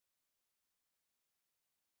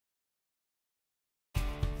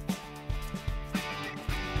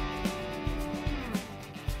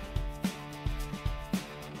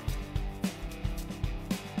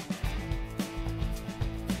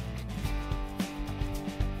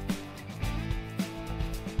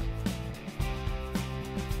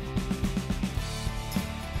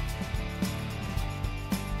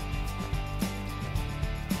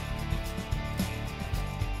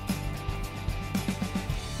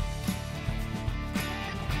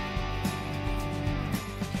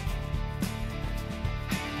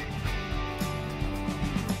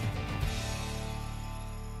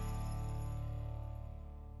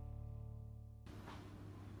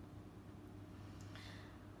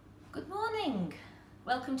Good morning.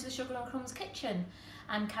 Welcome to the Sugar and Crumbs kitchen.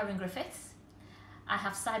 I'm Karen Griffiths. I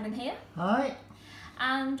have Simon here. Hi.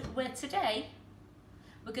 And today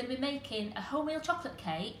we're going to be making a wholemeal chocolate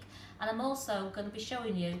cake, and I'm also going to be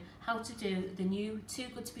showing you how to do the new Too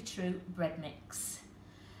Good to Be True bread mix.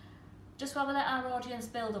 Just while we let our audience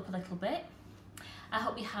build up a little bit, I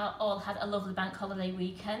hope you all had a lovely bank holiday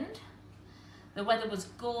weekend. The weather was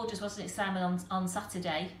gorgeous, wasn't it, Simon, on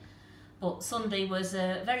Saturday? But Sunday was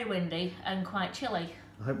very windy and quite chilly.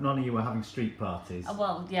 I hope none of you were having street parties.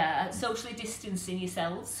 Well, yeah, socially distancing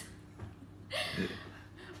yourselves.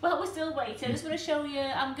 Well, we're still waiting. I'm just going to show you.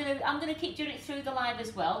 I'm gonna keep doing it through the live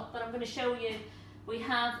as well. But I'm going to show you. We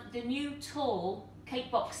have the new tall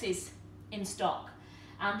cake boxes in stock,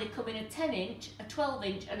 and they come in a 10-inch, a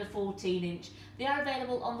 12-inch, and a 14-inch. They are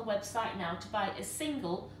available on the website now to buy as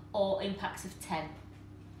single or in packs of 10.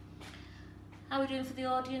 How are we doing for the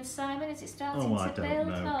audience, Simon? Is it starting to build? I don't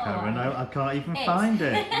know, Oh. Karen. I can't even find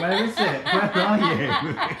it. Where is it? Where are you?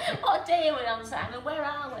 What day are we on, Simon? Where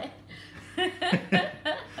are we?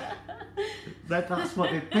 That's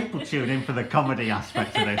what people tune in for, the comedy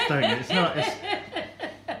aspect of this, don't you?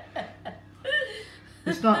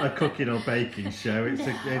 It's not a cooking or baking show. It's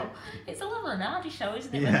it's a little hardy show,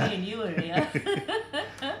 isn't it? Yeah. When me and you are here.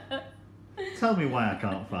 Tell me why I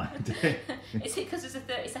can't find it. Is it because there's a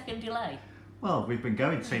 30-second delay? Well, we've been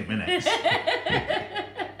going 2 minutes.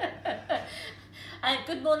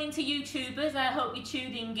 Good morning to YouTubers. I hope you're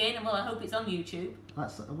tuning in, and well, I hope it's on YouTube.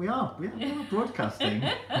 We are broadcasting.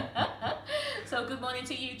 So good morning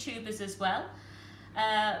to YouTubers as well.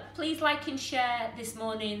 Please like and share this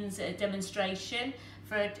morning's demonstration.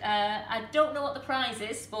 I don't know what the prize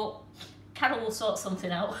is, but Carol will sort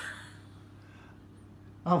something out.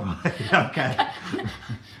 Oh, right, okay.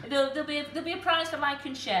 There'll be a prize for like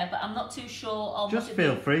and share, but I'm not too sure on. Just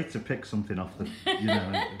feel free to pick something off the,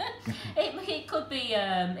 It could be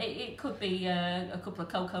a couple of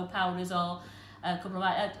cocoa powders or a couple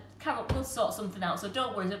of. Carol will sort something out, so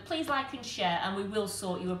don't worry. So please like and share, and we will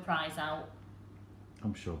sort you a prize out.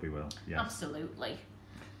 I'm sure we will. Yeah. Absolutely.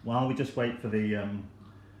 While we just wait for the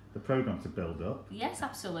programme to build up. Yes,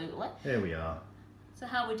 absolutely. Here we are. So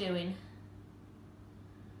how are we doing?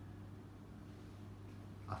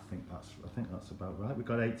 I think that's about right. We've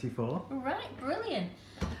got 84. Right, brilliant.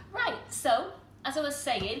 Right, so as I was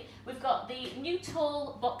saying, we've got the new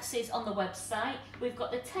tall boxes on the website. We've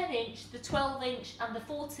got the 10-inch, the 12-inch, and the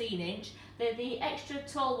 14-inch. They're the extra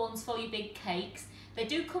tall ones for your big cakes. They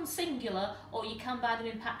do come singular, or you can buy them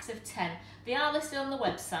in packs of 10. They are listed on the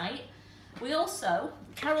website. We also,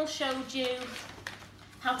 Carol showed you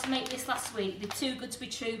how to make this last week, the Too Good to Be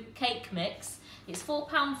True cake mix. It's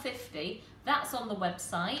 £4.50. That's on the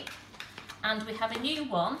website. And we have a new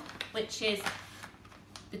one, which is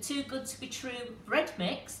the Too Good to Be True bread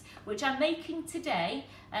mix, which I'm making today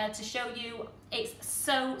to show you. It's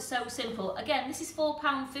so simple. Again, this is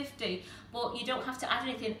 £4.50, but you don't have to add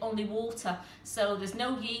anything, only water. So there's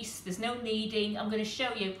no yeast, there's no kneading. I'm going to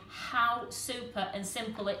show you how super and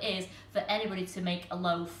simple it is for anybody to make a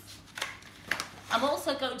loaf. I'm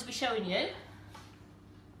also going to be showing you.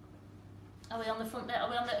 Are we on the front there? Are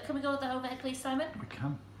we on the? Can we go with the overhead, please, Simon? We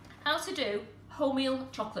can. How to do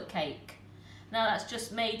wholemeal chocolate cake. Now that's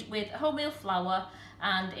just made with wholemeal flour,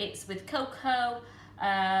 and it's with cocoa,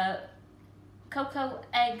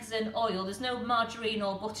 eggs and oil. There's no margarine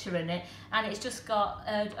or butter in it, and it's just got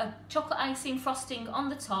a chocolate icing frosting on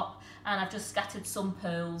the top, and I've just scattered some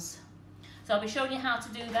pearls. So I'll be showing you how to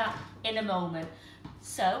do that in a moment.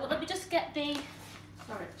 So let me just get the...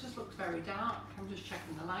 Sorry, it just looks very dark. I'm just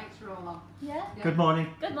checking the lights are all on. Yeah. Good morning.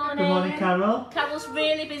 Good morning. Good morning, Carol. Carol's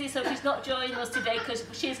really busy, so she's not joining us today because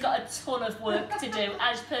she's got a ton of work to do,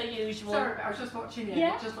 as per usual. Sorry, I was just watching it.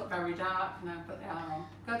 Yeah. It just looked very dark now, but they are on.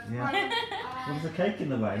 Good. Yeah. Right. There's a cake in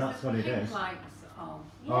the way, that's what it Pink is. lights on.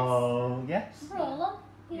 Yes. Oh, yes. We're all on.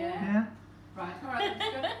 Yeah. Yeah. Right, alright,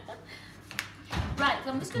 that's good. Right,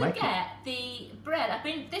 so I'm just going Make to get the bread.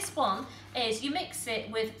 This one is, you mix it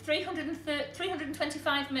with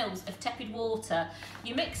 325 mils of tepid water.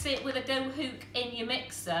 You mix it with a dough hook in your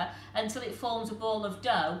mixer until it forms a ball of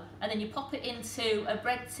dough, and then you pop it into a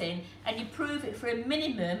bread tin and you prove it for a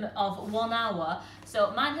minimum of 1 hour.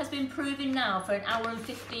 So mine has been proving now for 1 hour and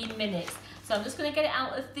 15 minutes. So I'm just going to get it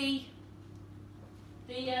out of the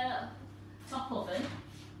top oven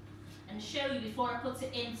and show you before I put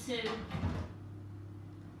it into...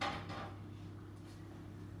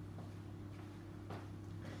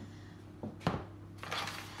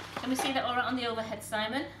 Can we see that all right on the overhead,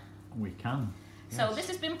 Simon? We can. So Yes. this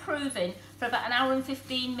has been proven for about 1 hour and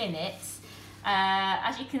 15 minutes.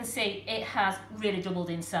 As you can see, it has really doubled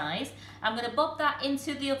in size. I'm going to bob that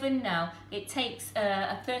into the oven now. It takes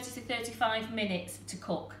 30 to 35 minutes to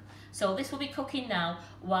cook. So this will be cooking now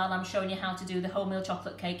while I'm showing you how to do the wholemeal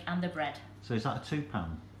chocolate cake and the bread. So is that a £2?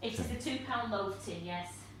 It is a £2 loaf tin,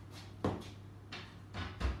 yes.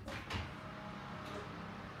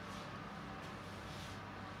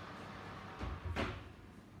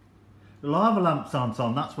 The lava lamps aren't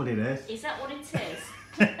on, that's what it is. Is that what it is?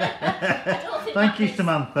 I don't think Thank you, is.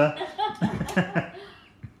 Samantha.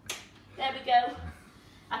 There we go.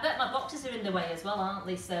 I bet my boxes are in the way as well, aren't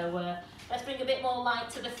they? So let's bring a bit more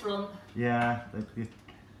light to the front. Yeah.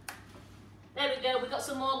 There we go, we've got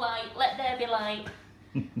some more light. Let there be light.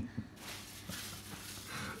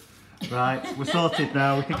 Right, we're sorted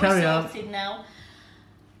now, we can carry on. We're sorted now.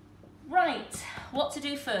 Right, what to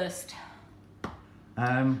do first?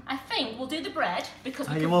 I think we'll do the bread because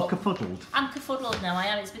Are you all kerfuddled? I'm kerfuddled now, I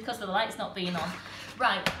am. It's because the light's not being on.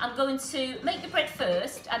 Right, I'm going to make the bread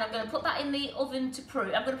first, and I'm going to put that in the oven to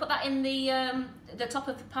proof. I'm going to put that in the top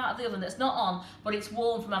of the part of the oven that's not on, but it's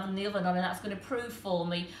warm from having the oven on, and that's going to proof for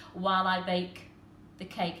me while I bake the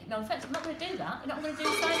cake. No, in fact, I'm not going to do that. You're not going to do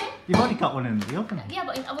it, Simon? You've already got one in the oven. Yeah,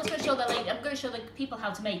 but I was going to show I'm going to show the people how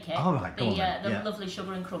to make it. All right, go on then. The lovely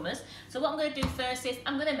sugar and crumbers. So what I'm going to do first is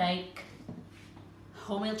I'm going to make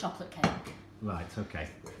wholemeal chocolate cake. Right, okay.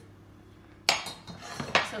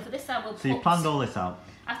 So for this I will So you planned all this out?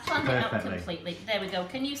 I've planned it out completely. There we go.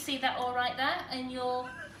 Can you see that all right there in your...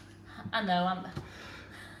 I know, I'm...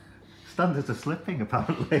 Standards are slipping,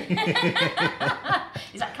 apparently.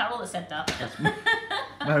 Is that Carol that said that? That's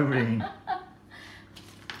Maureen.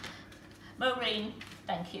 Maureen,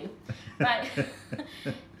 thank you. Right.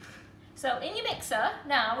 So in your mixer,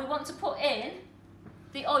 now we want to put in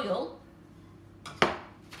the oil,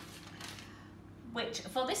 which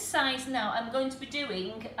for this size now I'm going to be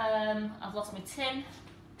doing, I've lost my tin.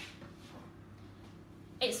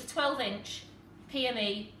 It's a 12-inch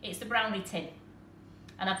PME, it's the brownie tin.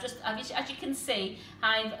 And as you can see,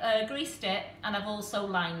 I've greased it and I've also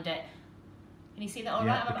lined it. Can you see that all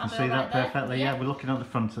right? Yeah, I can see that perfectly. Yeah, we're looking at the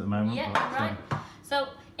front at the moment. Yeah, right. So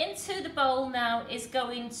into the bowl now is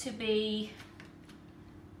going to be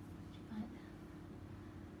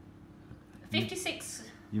 56.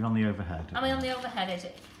 You're on the overhead. I'm on the overhead. I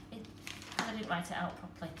didn't write it out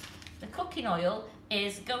properly. The cooking oil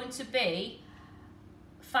is going to be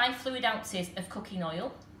 5 fluid ounces of cooking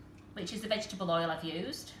oil, which is the vegetable oil I've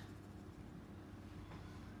used.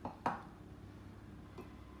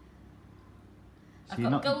 So I've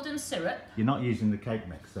got golden syrup. You're not using the cake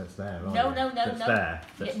mix that's there, are No, you? no, no, that's no. There.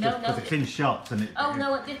 That's no, because it's in shots and it. Oh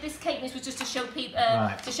no! This cake mix was just to show people,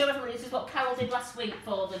 to show everybody. This is what Carol did last week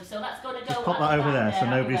for them. So that's going to go. Just put that over there so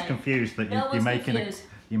nobody's way. confused that you're making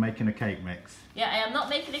a cake mix. Yeah, I am not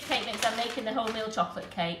making a cake mix. I'm making the wholemeal chocolate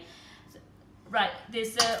cake. Right,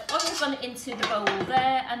 there's oil's gone into the bowl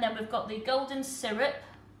there, and then we've got the golden syrup,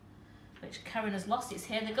 which Karen has lost. It's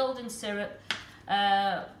here. The golden syrup,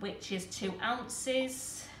 which is 2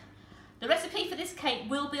 ounces. The recipe for this cake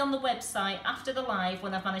will be on the website after the live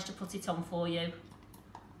when I've managed to put it on for you.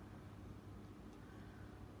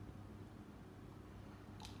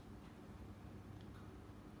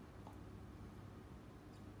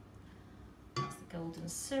 That's the golden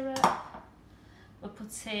syrup. We'll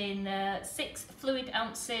put in 5 fluid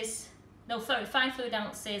ounces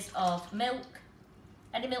of milk.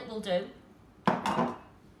 Any milk will do. 2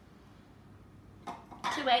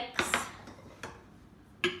 eggs.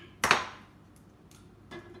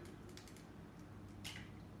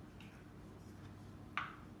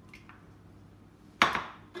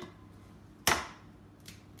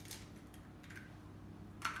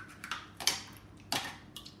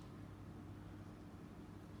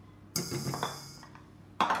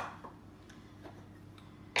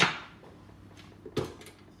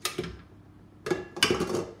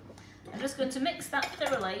 I'm just going to mix that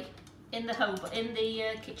thoroughly in the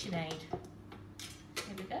KitchenAid.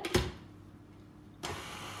 Here we go.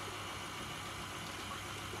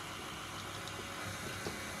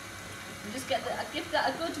 And just give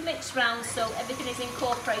that a good mix round so everything is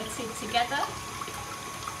incorporated together.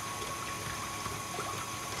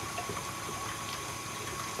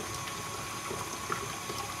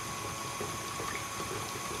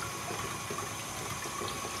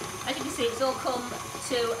 As you can see, it's all come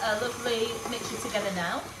to a lovely mixture together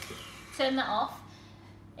now. Turn that off.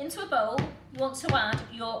 Into a bowl, you want to add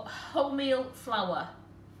your wholemeal flour.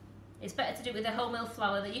 It's better to do it with a wholemeal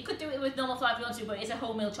flour. You could do it with normal flour if you want to, but it's a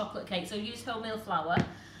wholemeal chocolate cake, so use wholemeal flour.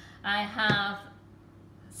 I have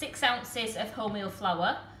 6 ounces of wholemeal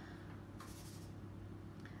flour.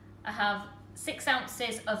 I have 6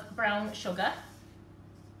 ounces of brown sugar.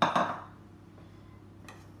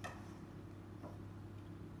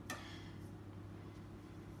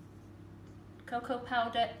 Cocoa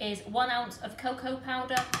powder is 1 ounce of cocoa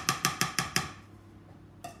powder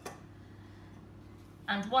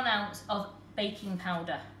and 1 ounce of baking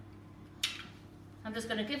powder. I'm just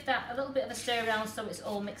going to give that a little bit of a stir around so it's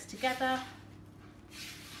all mixed together.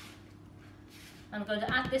 I'm going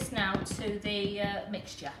to add this now to the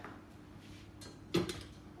mixture.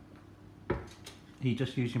 Are you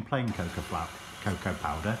just using plain cocoa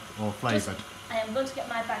powder or flavoured? I am going to get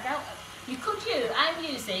my bag out. You could use, I'm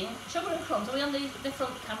using Sugar and Crumbs, are we on the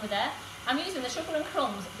front camera there? I'm using the Sugar and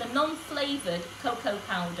Crumbs, the non-flavoured cocoa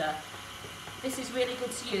powder. This is really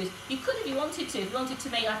good to use. You could, if you wanted to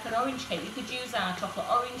make like an orange cake, you could use our chocolate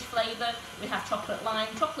orange flavour. We have chocolate lime,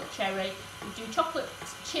 chocolate cherry, we do chocolate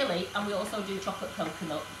chilli, and we also do chocolate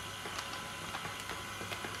coconut.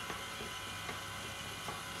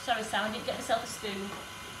 Sorry Sam, I didn't get myself a spoon.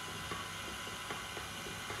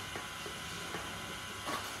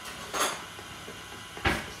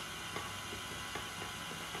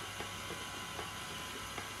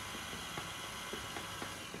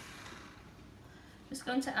 Just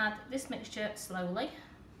going to add this mixture slowly.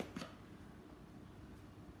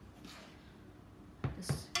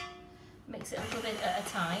 Just mix it a little bit at a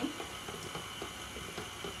time.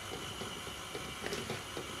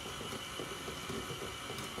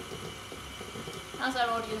 How's our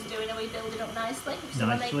audience doing? Are we building up nicely?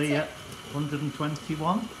 Nicely, yeah.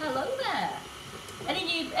 121. Hello there.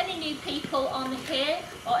 Any new people on here,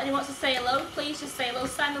 or anyone wants to say hello, please just say hello.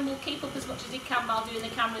 Simon will keep up as much as he can while doing the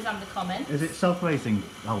cameras and the comments. Is it self-raising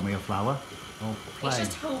wholemeal flour or plain?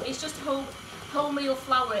 It's just wholemeal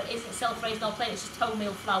flour. It isn't self-raised or plain. It's just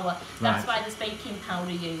wholemeal flour. That's why there's baking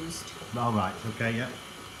powder used. All right. Okay. Yeah.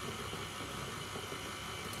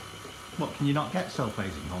 What, can you not get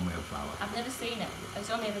self-raising wholemeal flour? I've never seen it.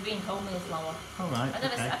 It's only ever been wholemeal flour. All right.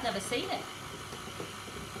 I've never seen it.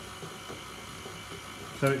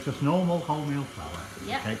 So it's just normal wholemeal flour.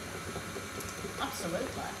 Yeah. Okay.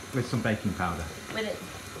 Absolutely. With some baking powder. With it.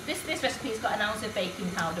 This recipe's got 1 ounce of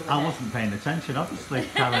baking powder with it. I wasn't paying attention, obviously,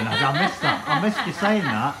 Karen. I missed that. I missed you saying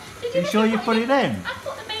that. Did you sure you put it in? I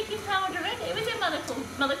put the baking powder in. It was in my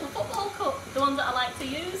little football cup, the one that I like to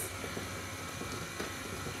use.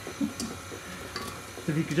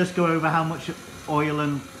 So if you could just go over how much oil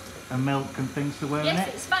and milk and things there were in it? Yes,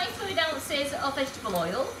 it's 5 fluid ounces of vegetable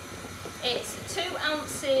oil. It's 2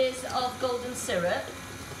 ounces of golden syrup.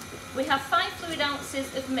 We have 5 fluid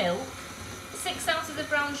ounces of milk, 6 ounces of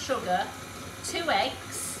brown sugar, 2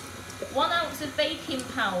 eggs, 1 ounce of baking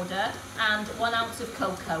powder and 1 ounce of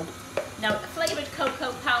cocoa. Now, flavoured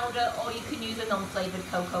cocoa powder, or you can use a non-flavoured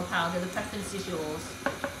cocoa powder, the preference is yours.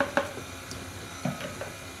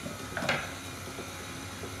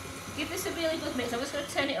 Give this a really good mix. I'm just going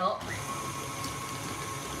to turn it up.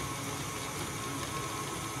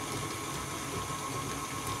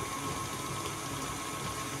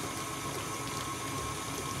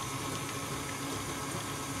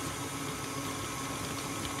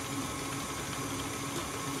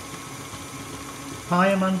 Hi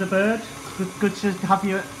Amanda Bird, good to have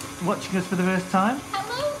you watching us for the first time.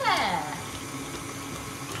 Hello there.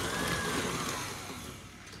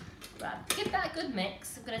 Right, give that a good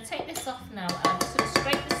mix. I'm going to take this off now and just sort of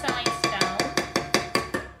scrape the sides down.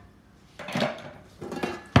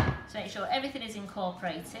 So make sure everything is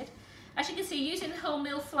incorporated. As you can see, using the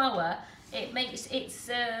wholemeal flour, it makes it's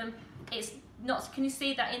not. Can you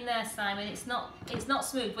see that in there, Simon? It's not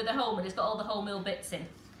smooth with the wholemeal. It's got all the wholemeal bits in,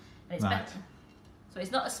 and it's better. So it's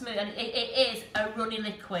not a smooth, and it is a runny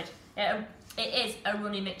liquid. It is a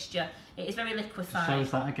runny mixture. It is very liquefied.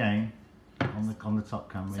 Shows that again on the top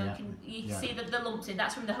camera. So yeah. you can see the lumps in.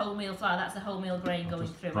 That's from the wholemeal flour. That's the wholemeal grain going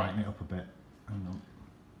through it. Brighten it up a bit. Hang on.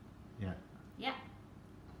 Yeah. Yeah.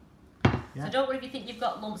 Yeah. So don't worry if you think you've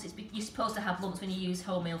got lumps. You're supposed to have lumps when you use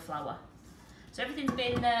wholemeal flour. So everything's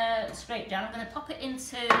been scraped down. I'm going to pop it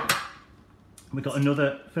into. We've got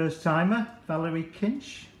another first timer, Valerie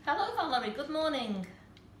Kinch. Hello Valerie, good morning.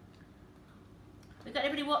 We've got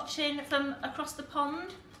everybody watching from across the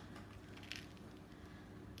pond.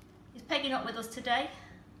 Is Peggy not with us today?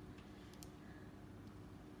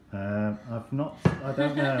 I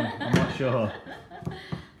don't know, I'm not sure.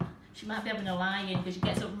 She might be having a lie-in because she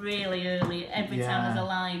gets up really early every time there's a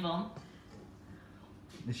live on.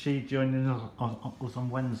 Is she joining us on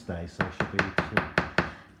Wednesday, so she'll be...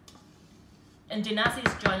 And Dinaz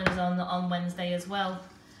is joining us on Wednesday as well.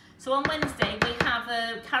 So on Wednesday we have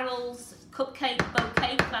Carol's cupcake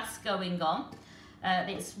bouquet class going on.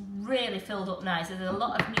 It's really filled up nice. There's a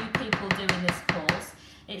lot of new people doing this course.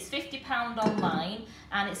 It's £50 online,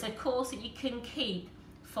 and it's a course that you can keep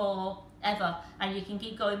forever, and you can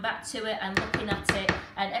keep going back to it and looking at it,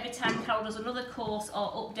 and every time Carol does another course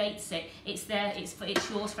or updates it, it's there, it's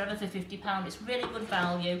yours forever for £50. It's really good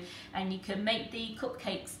value, and you can make the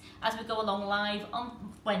cupcakes as we go along live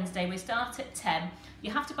on Wednesday. We start at 10.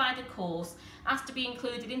 You have to buy the course, has to be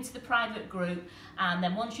included into the private group, and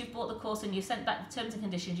then once you've bought the course and you've sent back the terms and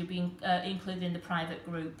conditions, you'll be included in the private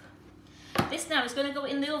group. This now is going to go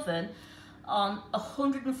in the oven on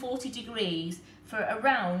 140 degrees for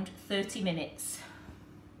around 30 minutes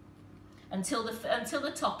until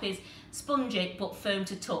the top is spongy but firm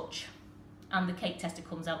to touch and the cake tester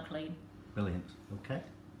comes out clean. Brilliant. Okay.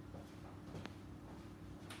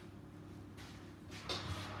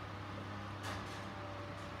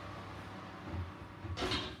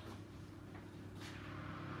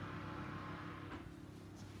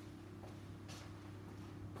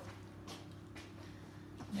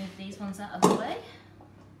 Move these ones out of the way.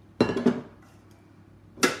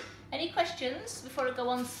 Any questions before I go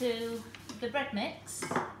on to the bread mix?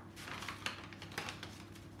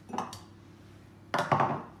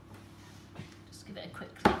 Just give it a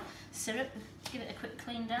quick clean. Syrup, give it a quick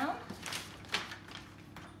clean down.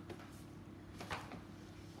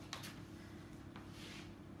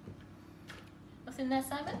 Nothing there,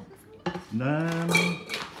 Simon?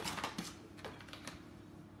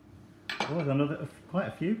 Oh, there's quite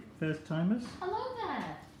a few first timers. Hello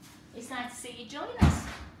there. It's nice to see you join us.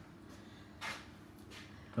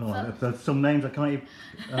 Oh, there's some names I can't even...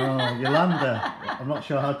 Oh, Yolanda. I'm not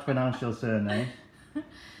sure how to pronounce your surname.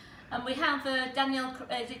 And we have Daniel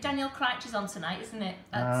Crouch is on tonight, isn't it?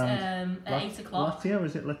 At 8 o'clock. Latia, or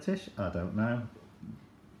is it Letitia? I don't know.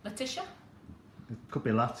 Letitia? It could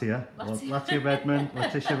be Latia. Or Latia Redmond,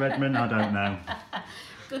 Letitia Redmond, I don't know.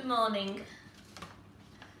 Good morning.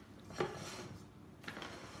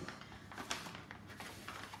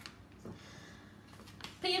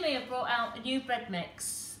 PME have brought out a new bread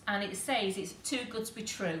mix, and it says it's too good to be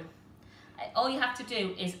true. All you have to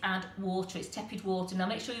do is add water. It's tepid water. Now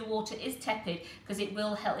make sure your water is tepid, because it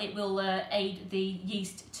will help. It will aid the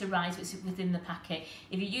yeast to rise within the packet.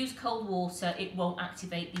 If you use cold water, it won't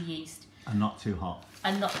activate the yeast. And not too hot.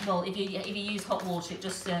 And not well. If you use hot water, it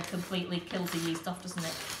just completely kills the yeast off, doesn't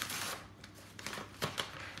it?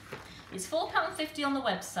 It's £4.50 on the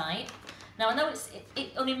website. Now I know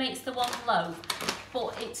it only makes the one loaf,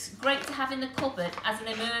 but it's great to have in the cupboard as an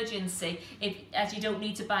emergency, as you don't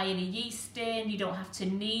need to buy any yeast in, you don't have to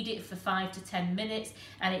knead it for 5 to 10 minutes,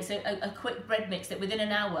 and it's a quick bread mix that within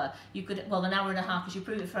an hour, you could, well, an hour and a half, because you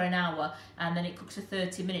prove it for an hour, and then it cooks for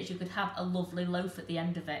 30 minutes, you could have a lovely loaf at the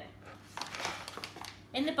end of it.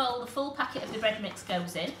 In the bowl, the full packet of the bread mix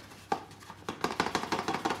goes in.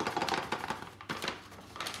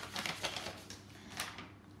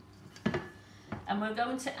 And we're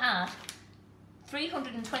going to add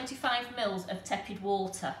 325 ml of tepid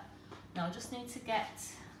water. Now I just need to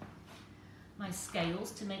get my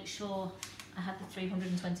scales to make sure I had the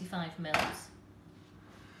 325 ml. I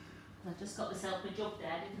just got myself a jug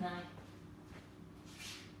there, didn't I?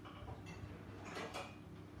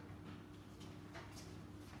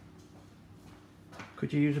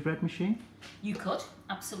 Could you use a bread machine? You could,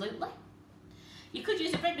 absolutely. You could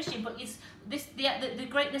use a bread machine, but the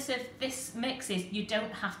greatness of this mix is you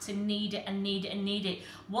don't have to knead it and knead it and knead it.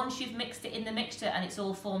 Once you've mixed it in the mixture and it's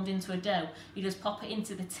all formed into a dough, you just pop it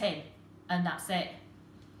into the tin and that's it.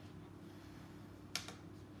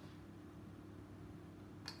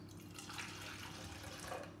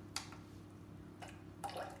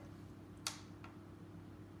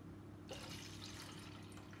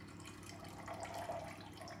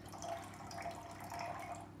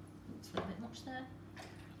 It's a little bit much there.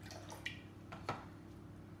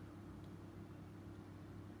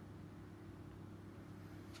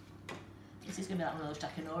 This is going to be like one of those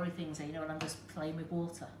takanori things, you know, and I'm just playing with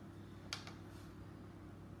water.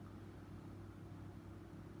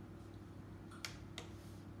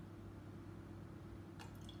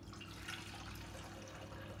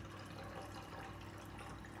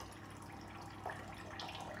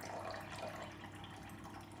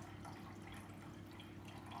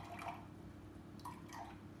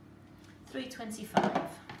 $3.25.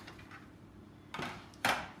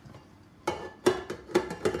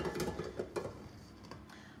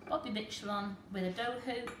 Pop your mixture on with a dough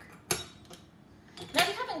hook. Now if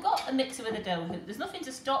you haven't got a mixer with a dough hook, there's nothing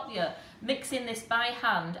to stop you mixing this by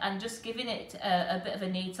hand and just giving it a bit of a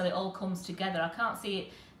knead till it all comes together. I can't see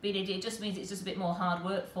it being easy. It just means it's just a bit more hard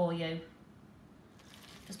work for you.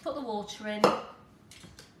 Just put the water in.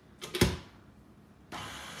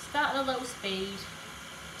 Start at a low speed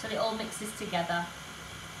till it all mixes together.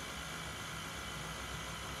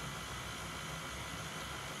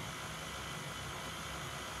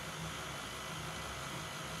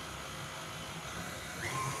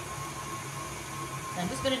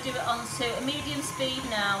 just going to do it onto a medium speed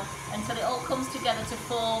now until it all comes together to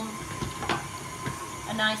form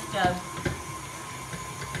a nice dough.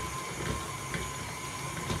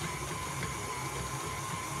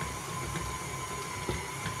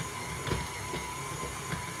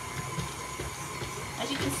 As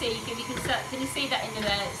you can see, can you see that in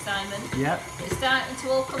there, Simon? Yep. It's starting to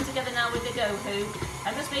all come together now with the dough hoop.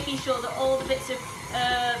 I'm just making sure that all the bits of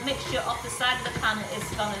mixture off the side of the pan is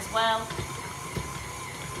gone as well.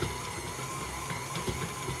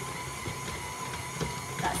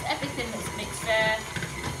 That's everything that's mixed there.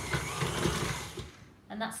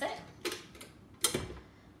 And that's it.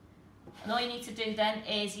 And all you need to do then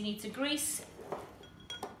is you need to grease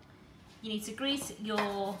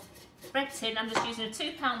your bread tin. I'm just using a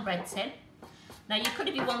 2 pound bread tin. Now you could,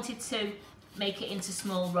 if you wanted to, make it into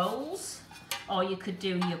small rolls, or you could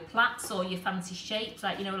do your plats or your fancy shapes,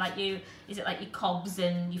 like, you know, like your cobs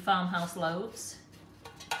and your farmhouse loaves.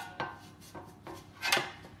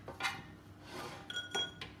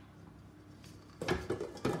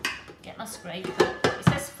 Get my scraper. It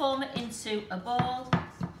says form it into a ball.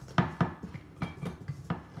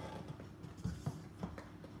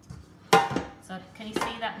 So can you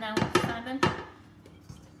see that now, Simon?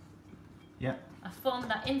 Yep. I formed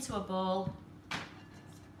that into a ball,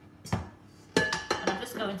 and I'm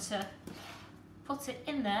just going to put it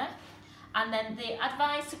in there, and then they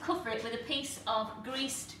advise to cover it with a piece of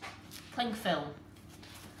greased cling film.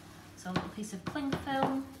 So a little piece of cling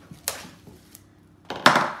film.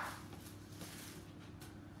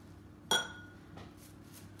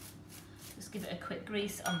 Just give it a quick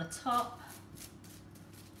grease on the top.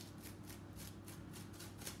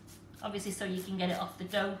 Obviously, so you can get it off the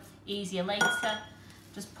dough easier later.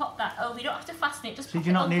 Just pop that over. You don't have to fasten it. Just So pop do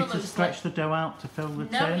you not it need over to loosely. stretch the dough out to fill the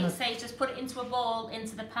tin? No, it says just put it into a ball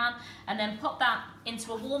into the pan, and then pop that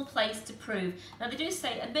into a warm place to prove. Now they do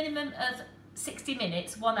say a minimum of 60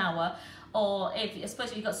 minutes, 1 hour, or if I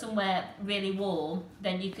suppose you've got somewhere really warm,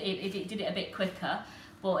 then you could, if it did it a bit quicker.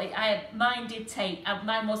 But mine did take.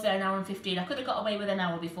 Mine was there 1 hour and 15. I could have got away with an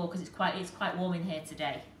hour before because it's quite warm in here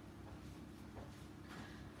today.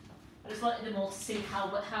 I just wanted them all to see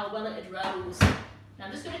how well it had rose. Now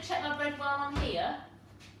I'm just going to check my bread while I'm here.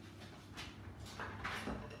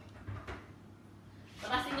 The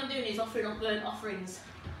last thing I'm doing is offering up burnt offerings.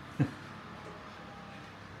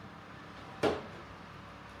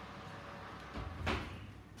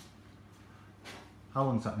 How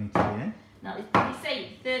long does that need to be in? Now they say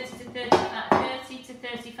 30 to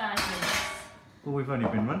 35 minutes. Well, we've only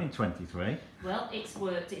been running 23. Well, it's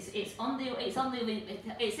worked. It says 2.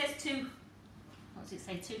 What does it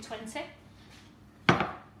say? 220.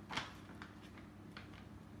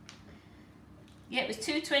 Yeah, it was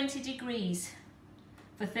 220 degrees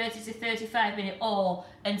for 30 to 35 minutes, or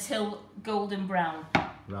until golden brown.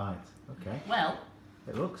 Right, okay. Well,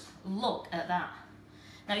 It looks. look at that.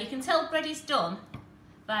 Now you can tell bread is done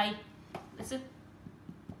by, listen,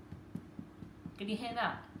 can you hear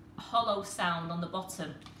that? A hollow sound on the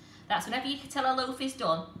bottom. That's whenever you can tell a loaf is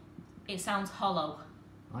done, it sounds hollow.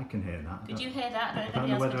 I can hear that. Did you hear that? I I don't don't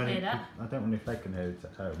know know if anybody else whether can hear that. I don't know if they can hear it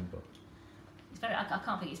at home, but It's very, I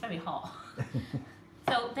can't think, it's very hot.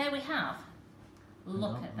 So there we have.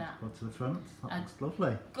 Look Well, at that. let's go to the front. That Uh, looks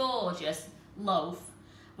lovely. Gorgeous loaf,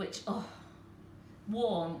 which, oh,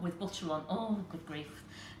 warm with butter on. Oh, good grief.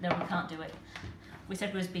 No, we can't do it. We said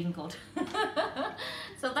it was being good.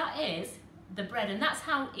 So that is the bread, and that's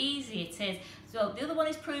how easy it is. So the other one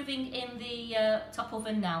is proving in the top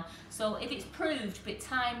oven now. So if it's proved by the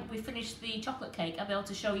time we finish the chocolate cake, I'll be able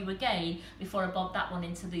to show you again before I bob that one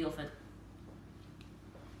into the oven.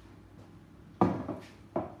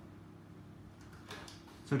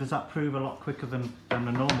 So does that prove a lot quicker than a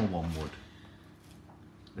normal one would?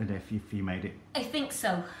 And if you made it? I think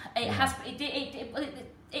so. It Yeah. has. It did.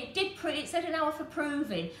 It said an hour for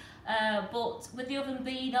proving, but with the oven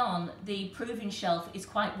being on, the proving shelf is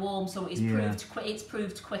quite warm, so it's Yeah.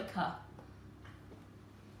 proved quicker.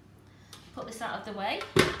 Put this out of the way.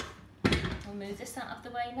 We'll move this out of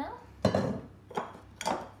the way now.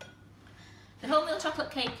 The wholemeal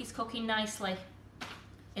chocolate cake is cooking nicely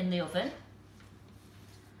in the oven.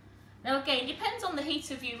 Now again, it depends on the heat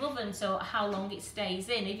of your oven, so how long it stays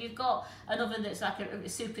in. If you've got an oven that's like a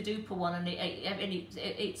super duper one and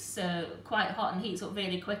it's quite hot and heats up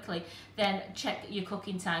really quickly, then check your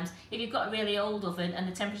cooking times. If you've got a really old oven and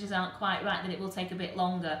the temperatures aren't quite right, then it will take a bit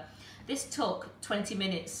longer. This took 20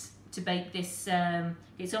 minutes to bake this,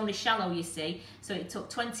 it's only shallow you see, so it took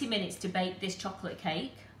 20 minutes to bake this chocolate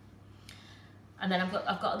cake. And then I've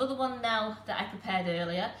got another one now that I prepared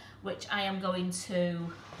earlier, which I am going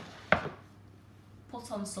to put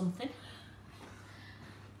on something.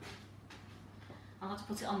 I'll have to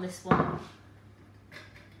put it on this one.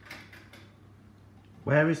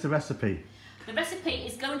 Where is the recipe? The recipe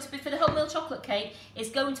is going to be for the wholemeal chocolate cake.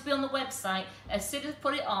 It's going to be on the website as soon as I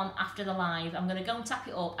put it on after the live. I'm going to go and tap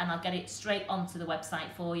it up and I'll get it straight onto the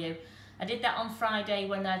website for you. I did that on Friday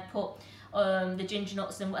when I put the ginger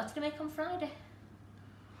nuts and what did I make on Friday?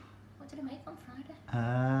 What did I make on Friday?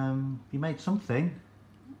 You made something.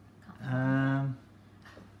 I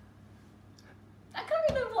can't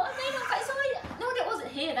remember what I made on Friday. No, it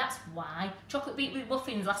wasn't here, that's why. Chocolate beetroot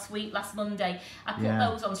muffins last Monday. I put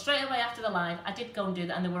those on straight away after the live. I did go and do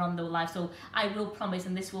that and they were on the live, so I will promise,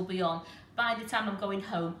 and this will be on. By the time I'm going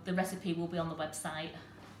home, the recipe will be on the website.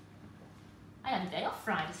 I had a day off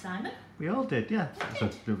Friday, Simon. We all did, yeah.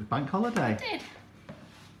 It's a bank holiday. I did.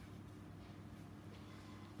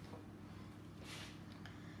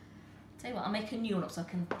 Tell you what, I'll make a new one up so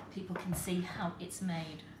people can see how it's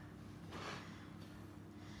made.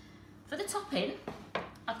 For the topping,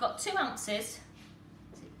 I've got 2 ounces.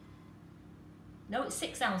 No, it's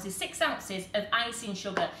 6 ounces. 6 ounces of icing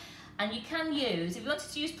sugar. And you can use, if you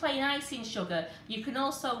wanted to use plain icing sugar, you can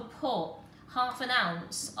also put ½ an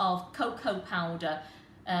ounce of cocoa powder,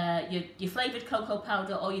 your flavoured cocoa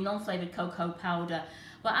powder or your non-flavoured cocoa powder.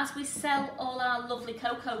 But as we sell all our lovely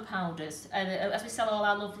cocoa powders, as we sell all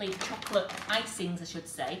our lovely chocolate icings, I should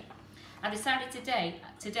say, I decided today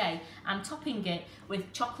I'm topping it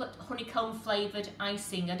with chocolate honeycomb flavoured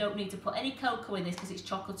icing. I don't need to put any cocoa in this because it's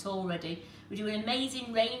chocolate already. We do an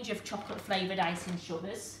amazing range of chocolate flavoured icing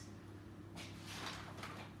sugars.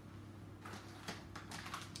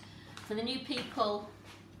 For the new people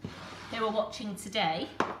who are watching today,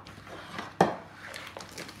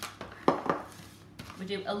 we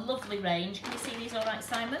do a lovely range. Can you see these all right,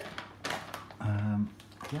 Simon?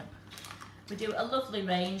 Yep. We do a lovely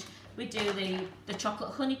range. We do the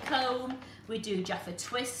chocolate honeycomb, we do Jaffa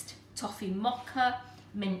Twist, toffee mocha,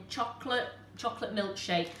 mint chocolate, chocolate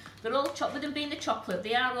milkshake. They're all with them being the chocolate,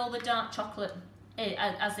 they are all the dark chocolate,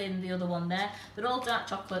 as in the other one there. They're all dark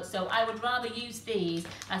chocolate, so I would rather use these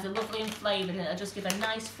as a lovely and flavoured, and it'll just give a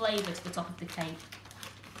nice flavour to the top of the cake.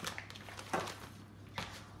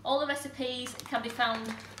 All the recipes can be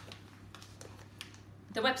found.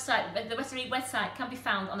 The recipe website can be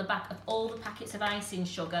found on the back of all the packets of icing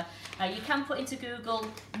sugar. You can put into Google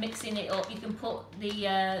mixing it up. You can put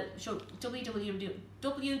the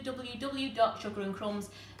www.sugarandcrumbs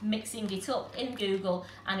mixing it up in Google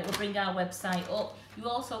and it will bring our website up. You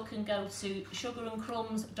also can go to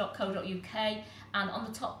sugarandcrumbs.co.uk and on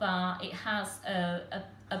the top bar it has a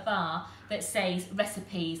bar that says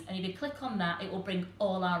recipes, and if you click on that it will bring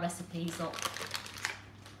all our recipes up.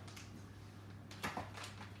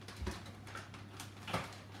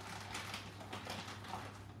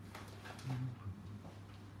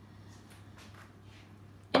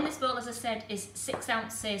 In this bowl, as I said, is 6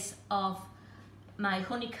 ounces of my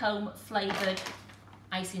honeycomb flavoured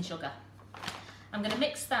icing sugar. I'm going to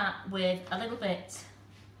mix that with a little bit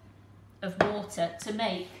of water to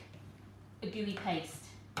make a gooey paste.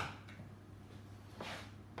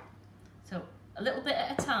 So a little bit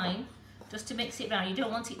at a time, just to mix it round. You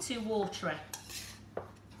don't want it too watery,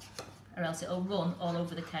 or else it'll run all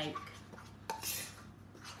over the cake.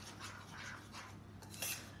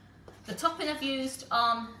 The topping I've used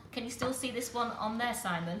on, can you still see this one on there,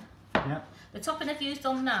 Simon? Yeah. The topping I've used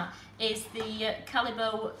on that is the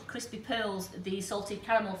Calibo Crispy Pearls, the salted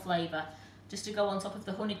caramel flavour, just to go on top of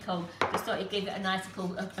the honeycomb. Just thought it gave it a nice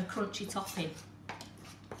little, a crunchy topping.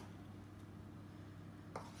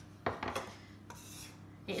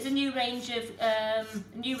 It is a new range of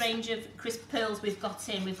crisp pearls we've got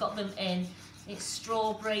in. We've got them in. It's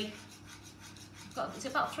strawberry. It's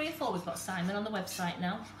about 3 or 4 we've got, Simon, on the website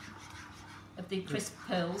now. Of the crisp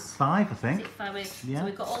pearls. 5, I think. Yeah. So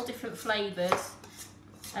we've got all different flavours,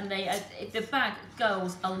 and the bag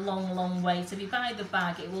goes a long way. So if you buy the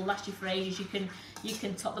bag, it will last you for ages. You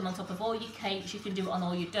can top them on top of all your cakes. You can do it on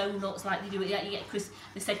all your donuts, like they do it. You get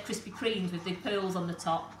they said Krispy Kremes with the pearls on the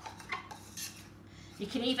top. You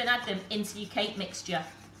can even add them into your cake mixture.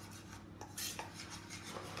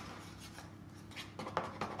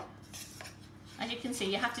 As you can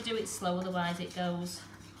see, you have to do it slow, otherwise it goes.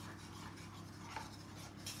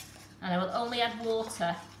 And I will only add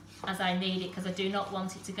water as I need it because I do not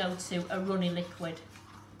want it to go to a runny liquid.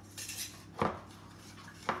 Just push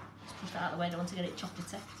that out of the way, I don't want to get it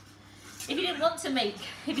chocolatey. If you didn't want to make,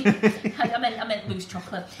 I meant loose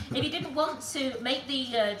chocolate. If you didn't want to make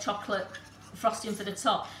the chocolate frosting for the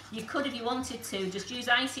top, you could, if you wanted to, just use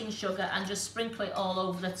icing sugar and just sprinkle it all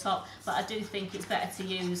over the top. But I do think it's better to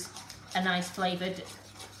use a nice flavoured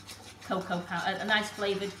cocoa powder, a nice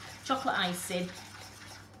flavoured chocolate icing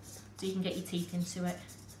so you can get your teeth into it.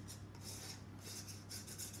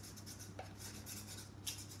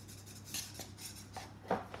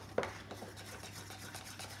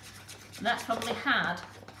 And that's probably had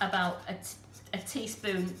about a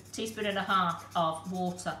teaspoon and a half of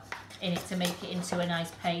water in it to make it into a nice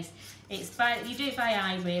paste. You do it by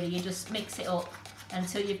eye really, you just mix it up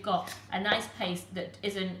until you've got a nice paste that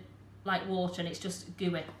isn't like water and it's just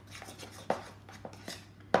gooey.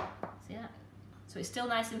 See that? So it's still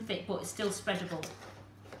nice and thick, but it's still spreadable.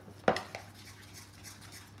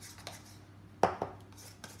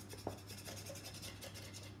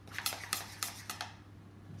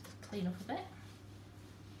 Clean up a bit.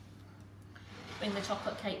 Bring the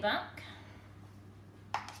chocolate cake back.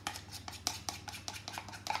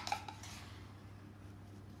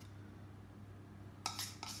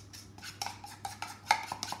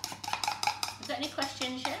 Have you got any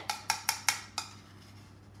questions yet?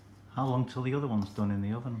 How long till the other one's done in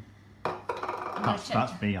the oven?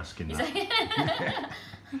 That's me asking that.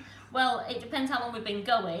 Well, it depends how long we've been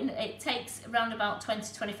going. It takes around about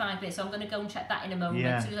 20-25 minutes, so I'm going to go and check that in a moment.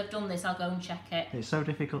 Yeah. As soon as I've done this, I'll go and check it. It's so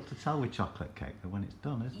difficult to tell with chocolate cake when it's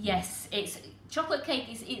done, isn't it? Yes, chocolate cake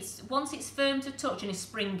is once it's firm to touch and it's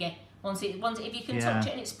springy. Once if you can touch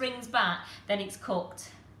it and it springs back, then it's cooked.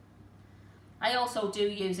 I also do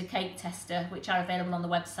use a cake tester, which are available on the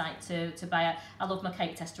website to buy. I love my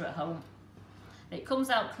cake tester at home. It comes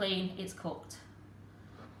out clean, it's cooked.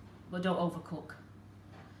 But don't overcook.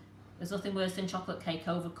 There's nothing worse than chocolate cake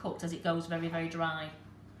overcooked, as it goes very, very dry.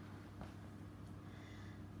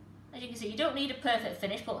 As you can see, you don't need a perfect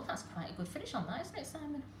finish, but that's quite a good finish on that, isn't it,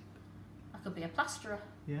 Simon? That could be a plasterer.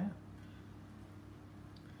 Yeah.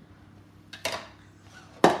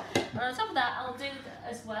 And on top of that, I'll do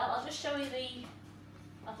as well. I'll just show you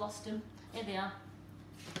I've lost them. Here they are.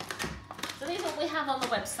 So these are what we have on the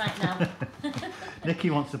website now. Nikki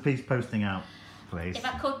wants a piece posting out, please. If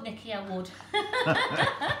I could, Nikki, I would.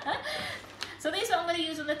 So these are what I'm going to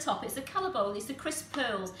use on the top. It's the calabash, it's the crisp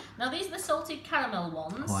pearls. Now these are the salted caramel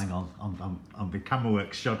ones. Oh, hang on, I'm the camera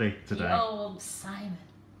work shoddy today. Oh, Simon.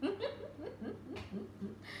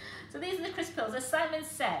 So these are the crisp pearls. As Simon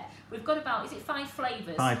said, we've got about, is it 5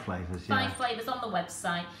 flavours? 5 flavours, yeah. 5 flavours on the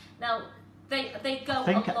website. Now, they go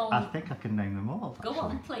along... I think I can name them all, actually. Go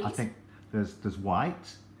on, please. I think there's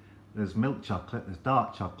white, there's milk chocolate, there's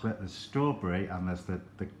dark chocolate, there's strawberry, and there's the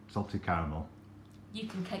salted caramel. You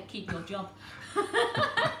can keep your job.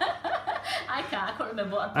 I can't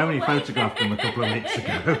remember what I put I only away. photographed them a couple of weeks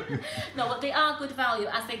ago. No, but they are good value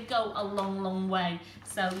as they go a long, long way.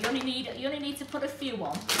 So you only need to put a few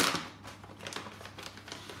on.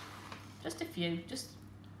 Just a few.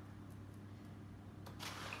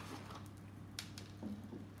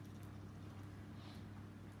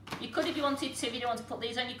 You could, if you wanted to, if you don't want to put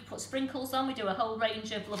these on, you could put sprinkles on. We do a whole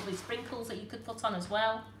range of lovely sprinkles that you could put on as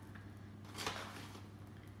well.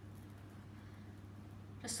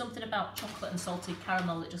 There's something about chocolate and salted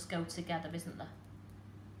caramel that just go together, isn't there?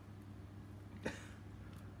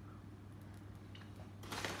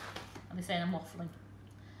 Are they saying I'm waffling?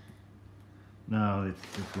 No,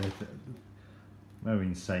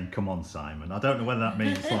 Maureen's saying, come on, Simon. I don't know whether that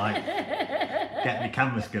means, like, get my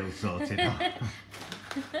camera skills sorted. And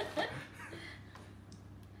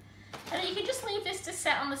you can just leave this to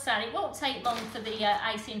set on the side. It won't take long for the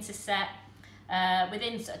icing to set.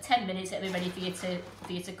 Within sort of 10 minutes it'll be ready for you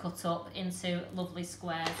to cut up into lovely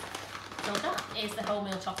squares. So that is the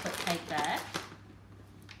wholemeal chocolate cake there.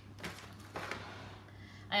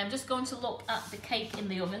 I am just going to look at the cake in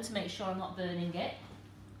the oven to make sure I'm not burning it.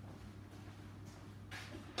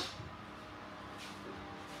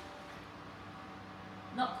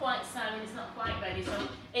 Not quite, Simon, it's not quite ready, so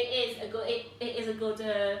it is a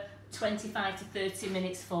good 25 to 30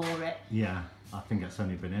 minutes for it. Yeah, I think it's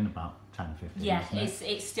only been in about 10, 15 Yeah, minutes.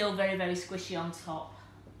 it's still very, very squishy on top.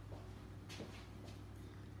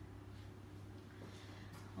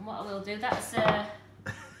 And what I will do, that's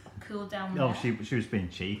cool down there. Oh, she was being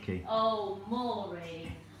cheeky. Oh,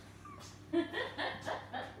 Maureen. I'm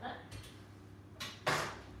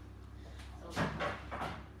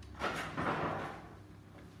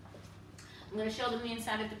going to show them the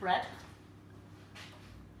inside of the bread.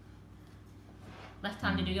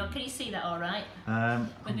 Left-handed, can you see that all right?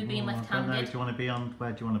 Maybe being I don't know, left-handed. do you want to be on,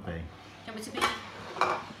 where do you want to be? Do you want me to be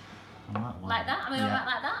On that one. like that? Am I all right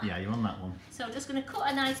like that? Yeah, you're on that one. So I'm just going to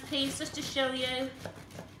cut a nice piece just to show you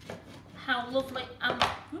how lovely and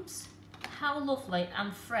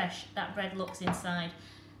fresh that bread looks inside.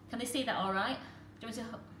 Can they see that all right? Do you want me to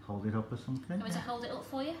Hold it up or something. Do you want me to hold it up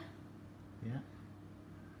for you? Yeah.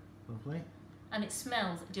 Lovely. And it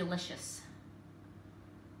smells delicious.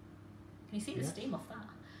 Can you see the Yeah. steam off that?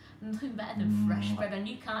 Nothing better than fresh bread, and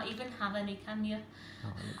you can't even have any, can you? Oh,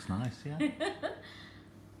 it looks nice, yeah.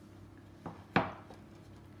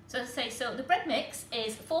 So as I say, so the bread mix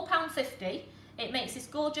is £4.50. It makes this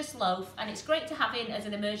gorgeous loaf, and it's great to have in as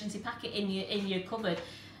an emergency packet in your cupboard.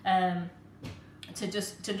 To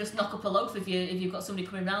just knock up a loaf if you've got somebody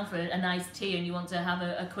coming round for a nice tea and you want to have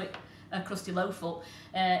a quick crusty loaf up.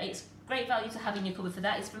 It's great value to have in your cupboard for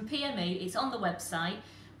that. It's from PME. It's on the website.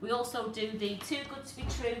 We also do the Too Good to Be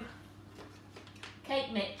True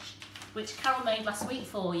cake mix, which Carol made last week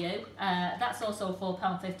for you. That's also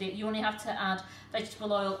 £4.50. You only have to add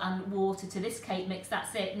vegetable oil and water to this cake mix.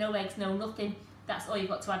 That's it. No eggs, no nothing. That's all you've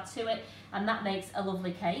got to add to it, and that makes a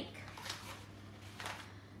lovely cake.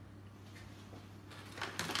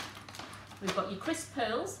 We've got your crisp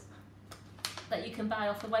pearls that you can buy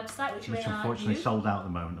off the website, which unfortunately sold out at the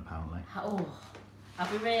moment, apparently. Oh,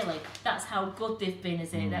 have we really? That's how good they've been,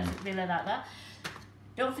 is it? That's really like that.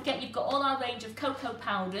 Don't forget, you've got all our range of cocoa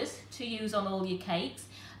powders to use on all your cakes,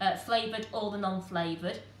 flavoured or the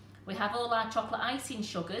non-flavoured. We have all our chocolate icing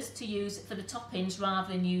sugars to use for the toppings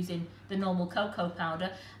rather than using the normal cocoa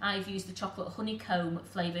powder. I've used the chocolate honeycomb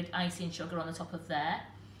flavoured icing sugar on the top of there.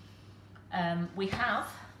 We have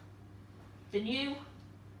the new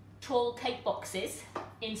tall cake boxes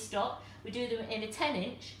in stock. We do them in a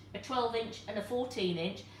 10-inch, a 12-inch and a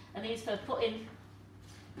 14-inch, and these for putting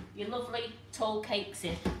your lovely tall cakes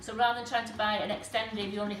in. So rather than trying to buy an extender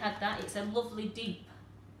if you only had that, it's a lovely deep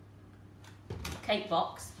cake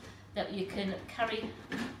box that you can carry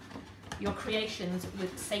your creations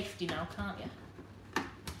with safety now, can't you?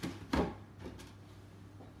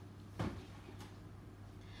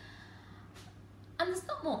 And there's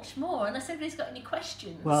not much more, unless anybody's got any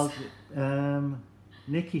questions. Well,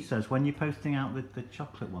 Nikki says, when you're posting out the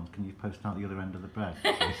chocolate ones, can you post out the other end of the bread?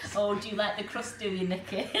 Oh, do you like the crust, do you,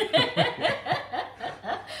 Nikki?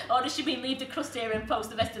 Or does she mean leave the crust here and post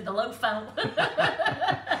the rest of the loaf out?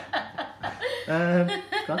 I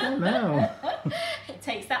don't know. It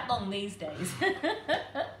takes that long these days.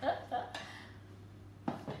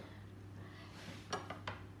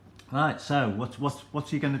 Right, so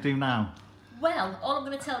what's you going to do now? Well, all I'm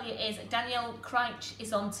going to tell you is Danielle Crouch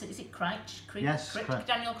is on. Is it Crouch? Yes, correct.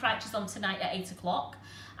 Danielle Crouch is on tonight at 8 o'clock.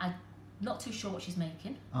 I'm not too sure what she's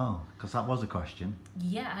making. Oh, because that was a question.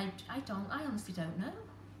 Yeah, I honestly don't know.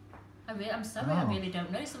 I'm sorry, I really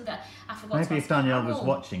don't know. Someday I forgot. Maybe if Danielle was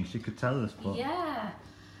watching, she could tell us. But yeah,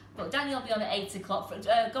 but Danielle will be on at 8 o'clock,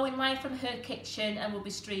 going live from her kitchen, and we'll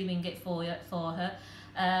be streaming it for her.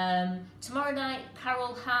 Tomorrow night,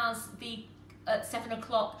 Carol has at 7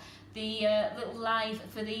 o'clock. The little live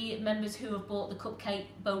for the members who have bought the cupcake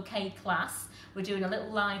bouquet class. We're doing a little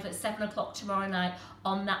live at 7 o'clock tomorrow night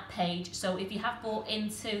on that page. So if you have bought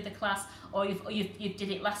into the class or you did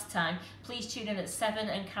it last time, please tune in at 7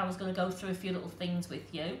 and Carol's going to go through a few little things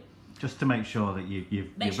with you. Just to make sure that you're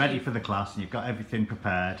ready for the class and you've got everything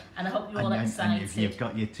prepared. And I hope you're all excited. And you've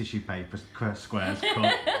got your tissue paper squares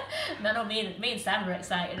cut. No, me and Sam were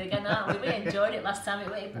excited again, aren't we? We enjoyed it last time.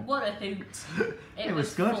 What a hoot. It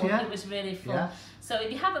was good, fun. Yeah. It was really fun. Yeah. So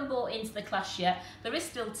if you haven't bought into the class yet, there is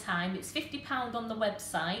still time. It's £50 on the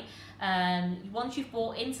website. Once you've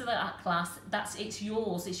bought into that class, it's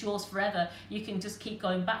yours. It's yours forever. You can just keep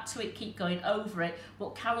going back to it, keep going over it.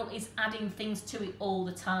 But Carol is adding things to it all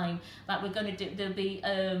the time. Like we're going to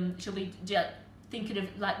do, she'll be thinking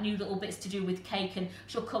of like new little bits to do with cake, and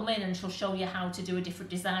she'll come in and she'll show you how to do a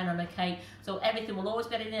different design on a cake. So everything will always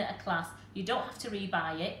be in a class. You don't have to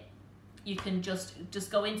rebuy it. You can just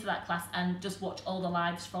go into that class and just watch all the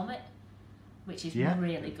lives from it, which is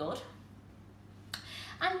really good.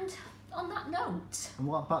 And on that note, and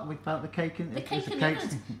what about the cake? The cake in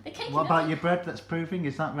the cake. What about your bread that's proving?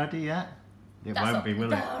 Is that ready yet? It won't be,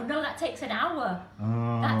 will it? No, that takes an hour.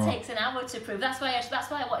 Oh. That takes an hour to prove. That's why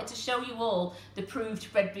I wanted to show you all the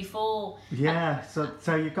proved bread before. Yeah. So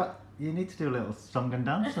you need to do a little song and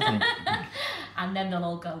dance, I think. And then they'll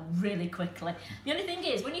all go really quickly. The only thing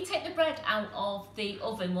is, when you take the bread out of the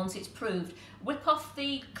oven once it's proved, whip off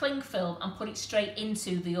the cling film and put it straight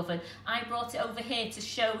into the oven. I brought it over here to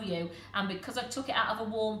show you, and because I took it out of a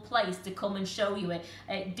warm place to come and show you it,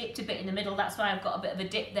 it dipped a bit in the middle. That's why I've got a bit of a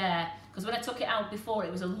dip there. Because when I took it out before,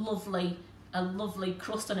 it was a lovely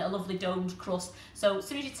crust on it, a lovely domed crust. So as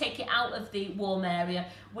soon as you take it out of the warm area,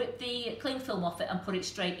 whip the cling film off it and put it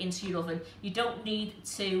straight into your oven. You don't need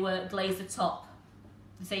to glaze the top.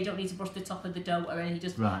 So you don't need to brush the top of the dough or anything,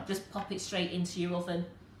 just pop it straight into your oven.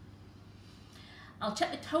 I'll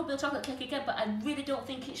check the wholemeal chocolate cake again, but I really don't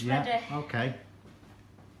think it's ready. Okay.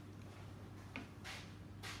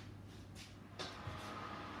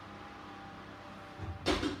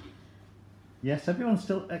 Yes, everyone's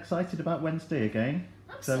still excited about Wednesday again.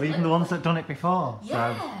 Absolutely. So even the ones that done it before.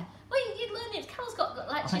 Yeah. So. Well, you'd learn it. Carol's got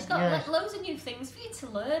she's got like loads of new things for you to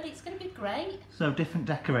learn. It's going to be great. So different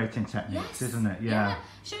decorating techniques, Yes. isn't it? Yeah.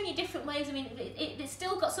 Showing you different ways. I mean, it's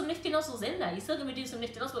still got some nifty nozzles in there. You're still going to do some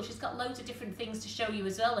nifty nozzles. She's got loads of different things to show you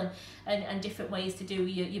as well, and different ways to do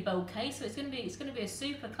your bouquet. So it's going to be a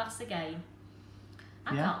super classy game.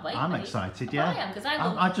 I can't wait. I'm mate. excited. I am, because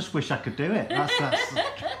I just wish I could do it. That's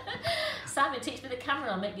Simon, teach me the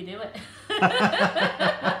camera. I'll make you do it.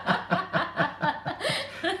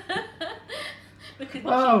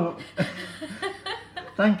 Oh,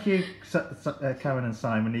 thank you, Karen and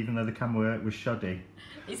Simon, even though the camera was shoddy.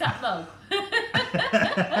 Is that Mo?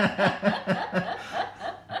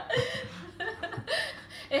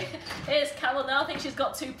 Here's Carol now. I think she's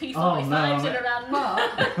got two P45s in her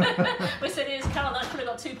hand. We said, here's Carol now. She's probably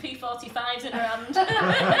got two P45s in her hand. I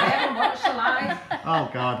haven't watched the live. Oh,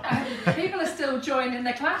 God. People are still joining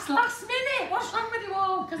the class last minute. What's wrong with you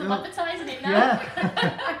all? Because I'm advertising it now. Yeah.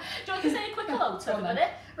 Do you want to say a quick hello to everybody?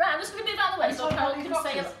 Right, I'm just going to move out of the way so Carol can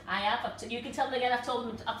say it. I have. You can tell them again. I've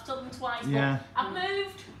told them twice. Yeah. I've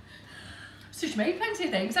moved. So she made plenty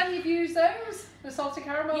of things. Have you used those? The salted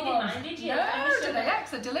caramel You ones? didn't mind, did you? No, did they? Yes,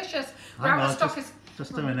 they're delicious. Hang on,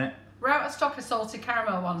 just a minute. We're out of stock of salted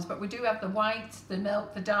caramel ones, but we do have the white, the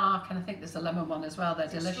milk, the dark, and I think there's a lemon one as well. They're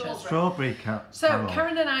delicious. Strawberry So Carol.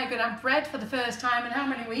 Karen and I are going to have bread for the first time in how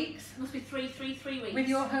many weeks? Must be three weeks. With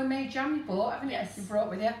your homemade jam you bought, haven't you? Yes. You brought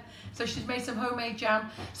with you. So she's made some homemade jam.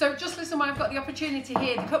 So just listen while I've got the opportunity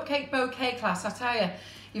here. The cupcake bouquet class, I tell you,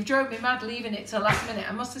 you've drove me mad leaving it till last minute.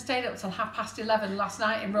 I must have stayed up till 11:30 last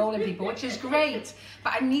night enrolling people, which is great.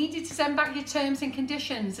 But I needed to send back your terms and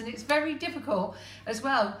conditions, and it's very difficult as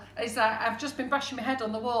well. As I've just been bashing my head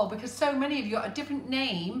on the wall because so many of you got a different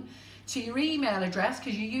name to your email address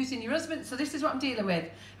because you're using your husband. So this is what I'm dealing with.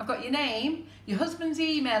 I've got your name, your husband's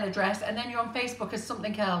email address, and then you're on Facebook as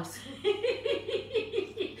something else.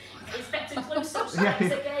 Expecting close substance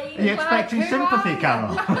again. Are you expecting sympathy,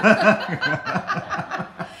 Carol?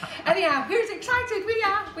 Anyhow, who's excited? We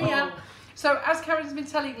are. So as Karen's been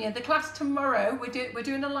telling you, the class tomorrow, we're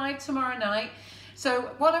doing a live tomorrow night.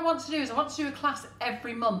 So what I want to do is I want to do a class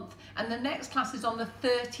every month, and the next class is on the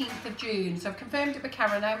 13th of June. So I've confirmed it with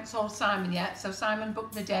Karen. I haven't told Simon yet, so Simon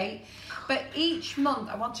booked the date. But each month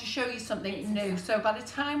I want to show you something new. So by the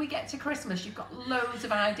time we get to Christmas, you've got loads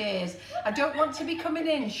of ideas. I don't want to be coming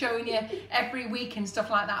in showing you every week and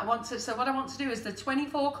stuff like that. So what I want to do is the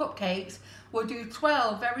 24 cupcakes. We'll do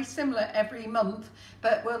 12 very similar every month,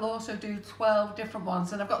 but we'll also do 12 different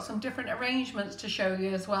ones. And I've got some different arrangements to show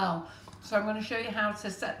you as well. So I'm going to show you how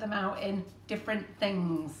to set them out in different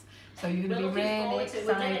things. So you're going to be really excited.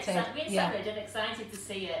 We're excited to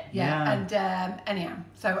see it. Yeah. And anyhow,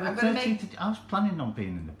 so I'm going to make... I was planning on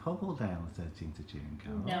being in the pub all day on the 13th of June,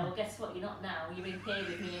 Carol. No, well, guess what? You're not now. You're in here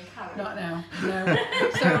with me and Carol. Not now, no.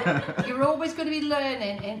 So you're always going to be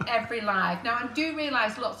learning in every live. Now, I do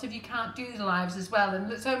realise lots of you can't do the lives as well,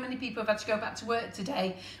 and so many people have had to go back to work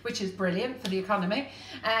today, which is brilliant for the economy.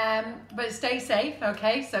 But stay safe,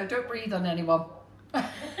 okay? So don't breathe on anyone. And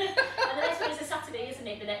the next one is a Saturday, isn't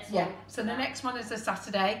it? The next one. Yeah. So the next one is a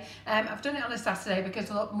Saturday. I've done it on a Saturday because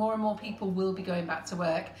a lot more and more people will be going back to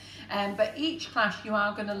work. But each class you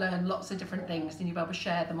are going to learn lots of different things, and you'll be able to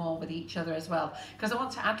share them all with each other as well. Because I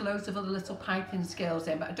want to add loads of other little piping skills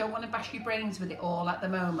in, but I don't want to bash your brains with it all at the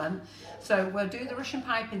moment. So we'll do the Russian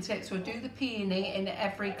piping tips, we'll do the peony in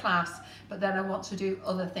every class, but then I want to do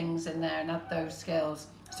other things in there and add those skills.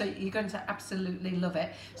 So you're going to absolutely love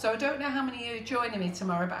it. So I don't know how many of you are joining me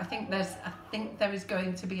tomorrow, but I think there is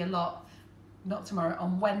going to be a lot, not tomorrow,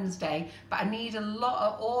 on Wednesday. But I need a lot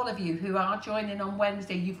of all of you who are joining on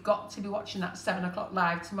Wednesday. You've got to be watching that 7 o'clock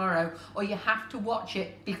live tomorrow, or you have to watch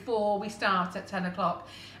it before we start at 10 o'clock.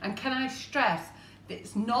 And can I stress that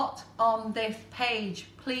it's not on this page?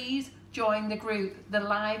 Please join the group. The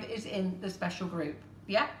live is in the special group.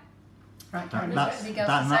 Yeah? Right, Karen, that's the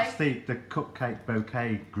cupcake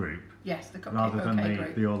bouquet group. Yes, the cupcake rather bouquet than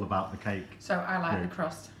group. the all about the cake. So I like group. the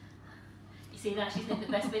crust. You see that? She's the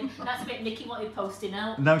best bit. That's a bit Nikki wanted posting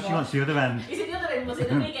out. No, she wants the other end. Is it the other end? Was it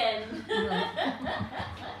the big end?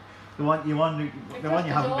 The one you haven't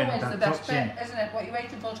been the best touching. bit, isn't it? What you're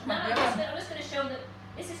waiting for to come No, out I'm the oven. just going to show that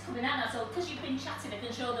this is coming out now. So because you've been chatting, I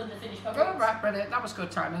can show them the finished product. Oh, right, brilliant. That was good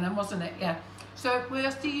timing then, wasn't it? Yeah. So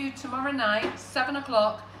we'll see you tomorrow night, 7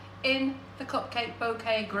 o'clock, in the cupcake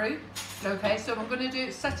bouquet group. Okay, so I'm going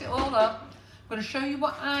to set it all up. I'm going to show you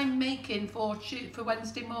what I'm making for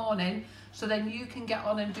Wednesday morning, so then you can get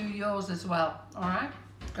on and do yours as well. All right?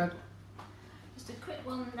 Good. Just a quick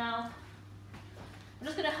one now. I'm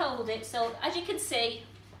just going to hold it. So as you can see,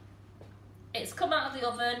 It's come out of the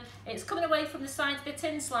oven, it's coming away from the side of the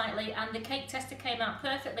tin slightly, and the cake tester came out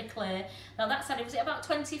perfectly clear. Now that sounded, was it about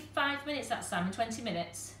 25 minutes that, Simon? 20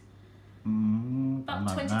 minutes?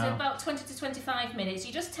 About 20 to 25 minutes.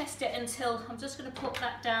 You just test it until, I'm just going to put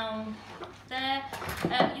that down there.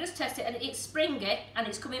 You just test it and it's springy and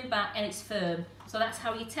it's coming back and it's firm. So that's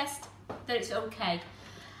how you test that it's okay.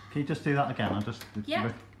 Can you just do that again? I'm just...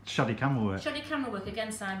 Yeah. Shoddy camera work. Shoddy camera work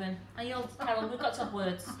again, Simon. And you'll, Carol, we've got to have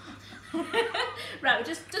words. Right,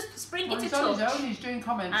 just spring it to touch. He's on his own, he's doing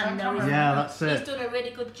comments on No, camera. Yeah, that's it. He's done a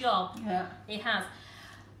really good job. Yeah. He has.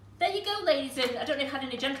 There you go, ladies, and I don't know if you had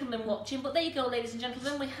any gentlemen watching, but there you go, ladies and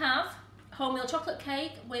gentlemen. We have wholemeal chocolate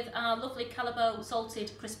cake with our lovely Calabo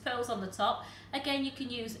salted crisp pearls on the top. Again, you can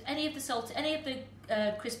use any of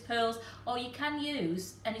the crisp pearls, or you can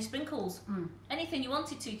use any sprinkles. Anything you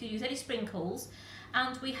wanted to, you could use any sprinkles.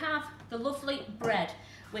 And we have the lovely bread,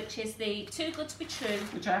 which is the Too Good to Be True.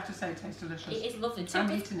 Which I have to say tastes delicious. It is lovely. I'm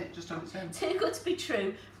eating it just on its own. Too Good to Be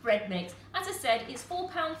True bread mix. As I said, it's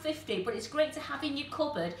 £4.50, but it's great to have in your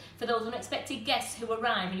cupboard for those unexpected guests who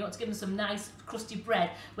arrive and you want to give them some nice crusty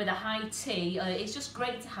bread with a high tea. It's just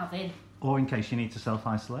great to have in. Or in case you need to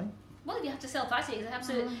self-isolate. Well, if you have to self-isolate, it's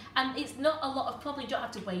absolutely, and it's not a lot of problem. You don't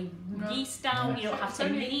have to weigh yeast down. You don't have to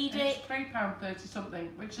knead it. It's £3.30 something,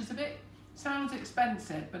 which is a bit, sounds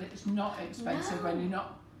expensive, but it's not expensive when you're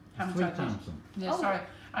not having to. Yeah, sorry.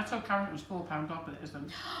 I told Karen it was £4 off, but it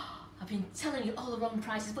isn't. I've been telling you all the wrong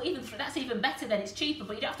prices, but even that's even better. Then it's cheaper,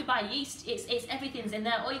 but you don't have to buy yeast. It's everything's in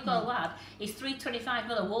there. All you've got to add is 325ml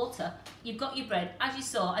of water. You've got your bread. As you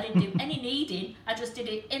saw, I didn't do any kneading. I just did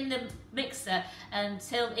it in the mixer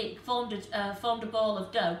until it formed a ball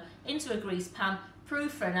of dough into a grease pan,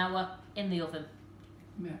 proof for an hour in the oven.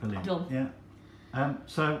 Yeah. Brilliant. Done. Yeah.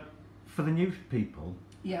 So for the new people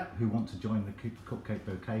who want to join the cupcake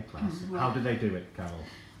bouquet class, how do they do it, Carol?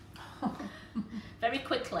 Very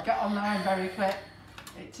quickly. Get online very quick.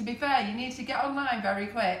 To be fair, you need to get online very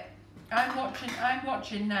quick. I'm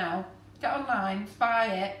watching now. Get online, buy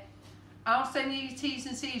it. I'll send you your T's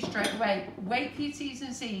and C's straight away. Wait for your T's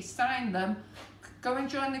and C's, sign them, go and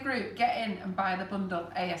join the group, get in and buy the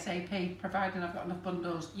bundle ASAP, providing I've got enough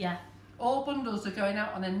bundles. Yeah. All bundles are going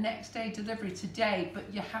out on a next day delivery today,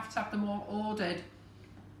 but you have to have them all ordered.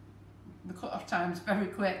 The cut-off time's very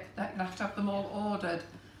quick. You have to have them all ordered.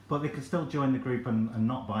 But they can still join the group and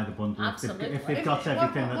not buy the bundle Absolutely. if they've got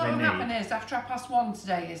everything that they need. What will happen is, after 1:30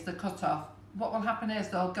 today is the cut-off. What will happen is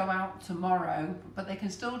they'll go out tomorrow, but they can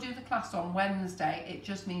still do the class on Wednesday. It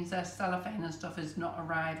just means their cellophane and stuff is not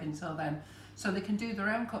arriving until then. So they can do their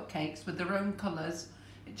own cupcakes with their own colours.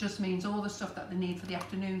 It just means all the stuff that they need for the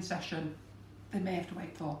afternoon session, they may have to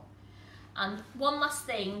wait for. And one last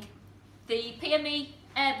thing, the PME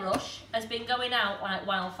airbrush has been going out like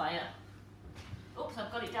wildfire. Oops,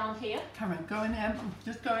 I've got it down here. Karen, go in,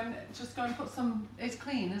 just go and put some. It's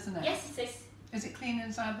clean, isn't it? Yes, it is. Is it clean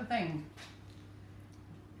inside the thing?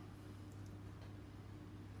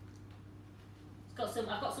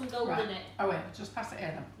 I've got some gold in it. Oh wait, just pass it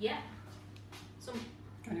in. Yeah.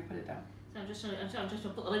 Can you put it down? So I'm just going to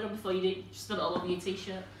put the lid on before you spill it all over your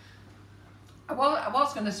t-shirt. I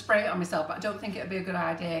was going to spray it on myself, but I don't think it would be a good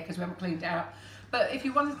idea because we haven't cleaned it out. But if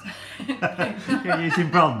you wanted to... You're using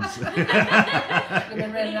bronze. With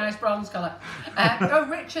a really nice bronze colour.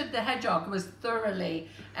 Richard the Hedgehog was thoroughly...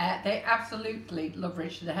 they absolutely love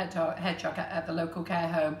Richard the Hedgehog at the local care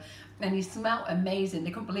home. And he smelled amazing. They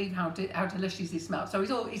couldn't believe how delicious he smelled.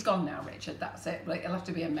 So he's gone now, Richard. That's it. Like, it'll have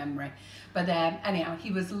to be a memory. But anyhow,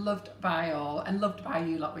 he was loved by all and loved by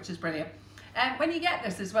you lot, which is brilliant. When you get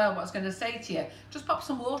this as well, what I was going to say to you, just pop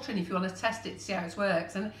some water in if you want to test it to see how it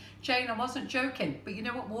works. And Jane, I wasn't joking, but you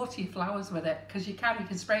know what? Water your flowers with it, because you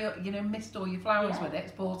can spray, mist all your flowers with it.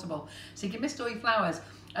 It's portable, so you can mist all your flowers.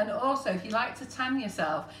 And also, if you like to tan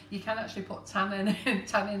yourself, you can actually put tannin.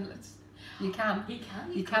 You can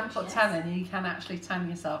put tannin, and you can actually tan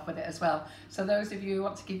yourself with it as well. So those of you who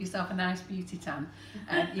want to give yourself a nice beauty tan,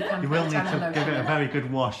 you can. You will need to give it a very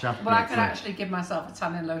good wash after. Well, I could actually give myself a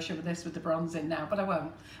tannin lotion with this, with the bronze in now, but I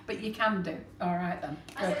won't. But you can do. All right then.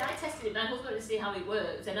 I tested it. My husband to see how it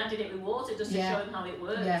works, and I did it with water just to show him how it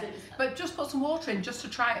works. Yeah. But just put some water in just to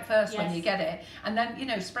try it first when you get it, and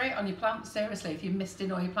then spray it on your plants. Seriously, if you're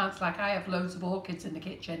misting all your plants, like I have loads of orchids in the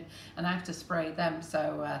kitchen, and I have to spray them.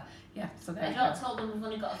 So so there you go. I told them we've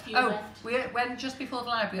only got a few left. When just before the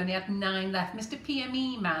live, we only had 9 left. Mr.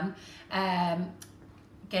 PME man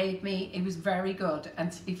gave me. It was very good,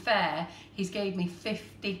 and to be fair, he's gave me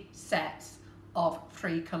 50 sets of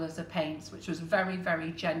 3 colours of paints, which was very,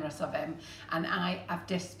 very generous of him, and I have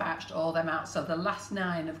dispatched all them out, so the last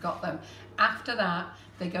 9 have got them. After that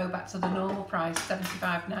they go back to the normal price,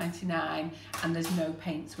 $75.99, and there's no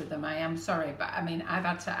paints with them. I am sorry, but I mean, I've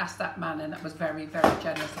had to ask that man, and that was very, very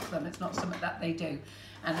generous of them. It's not something that they do,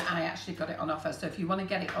 and I actually got it on offer. So if you want to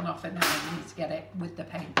get it on offer now, you need to get it with the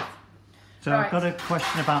paint. So Right. I've got a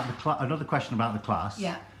question about another question about the class.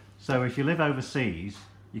 Yeah. So if you live overseas,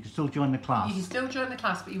 you can still join the class. You can still join the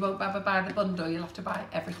class, but you won't be able to buy the bundle. You'll have to buy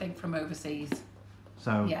everything from overseas.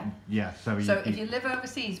 So yeah. So if you live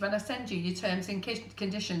overseas, when I send you your terms and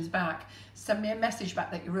conditions back, send me a message back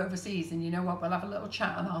that you're overseas, and you know what, we'll have a little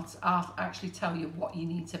chat, and I'll actually tell you what you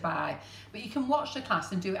need to buy. But you can watch the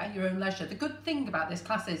class and do it at your own leisure. The good thing about this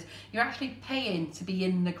class is you're actually paying to be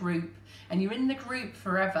in the group, and you're in the group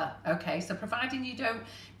forever, okay? So providing you don't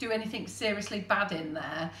do anything seriously bad in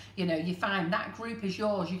there, you know, you find that group is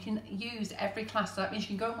yours. You can use every class. So that means you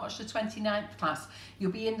can go and watch the 29th class.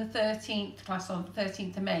 You'll be in the 13th class on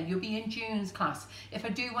 13th of May. You'll be in June's class. If I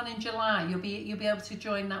do one in July, you'll be able to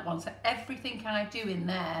join that one. So everything I do in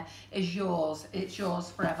there is yours. It's yours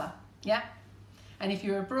forever, yeah? And if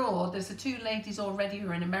you're abroad, there's the 2 ladies already who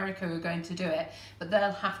are in America who are going to do it, but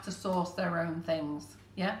they'll have to source their own things,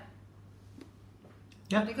 yeah?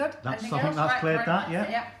 Yeah, Pretty good. I Anything think else? that's cleared that,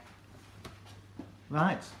 yeah. Yeah.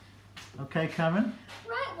 Right. Okay, Karen.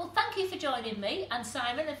 Right, well, thank you for joining me, and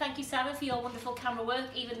Simon, and thank you, Simon, for your wonderful camera work,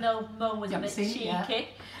 even though Mo was a bit cheeky.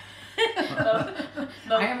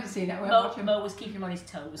 Mo, I haven't seen it. Mo was keeping him on his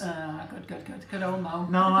toes. Good old Mo.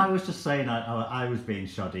 No, I was just saying I was being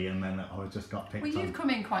shoddy, and then I just got picked Well, on. you've come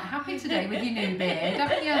in quite happy today with your new beard,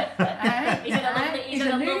 haven't you? He's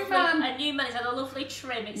a new man. A new man. He's had a lovely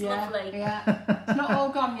trim. It's lovely. Yeah, it's not all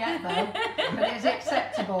gone yet though, but it's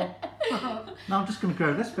acceptable. No, I'm just going to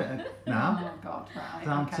grow this bit now. Oh God, right.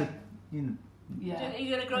 Down Okay. to, you know. Are you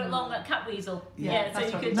going to grow it long like cat weasel? Yeah, so that's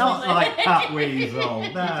you what could he Not does. like cat weasel, He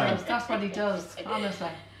no. does. That's what he does, honestly.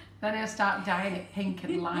 Then he'll start dyeing it pink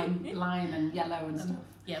and lime and yellow and stuff.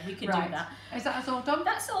 Yeah, we could Right. do that. Is that us all done?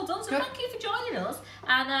 That's all done, so Good. thank you for joining us,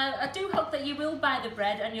 and I do hope that you will buy the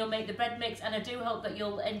bread and you'll make the bread mix, and I do hope that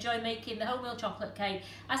you'll enjoy making the wholemeal chocolate cake.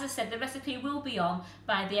 As I said, the recipe will be on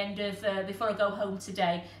by the end of, before I go home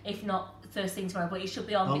today, if not first thing tomorrow, but it should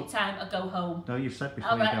be on big time I go home. No, you've said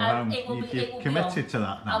before All you right, go home, it will you've be- it will be committed on. to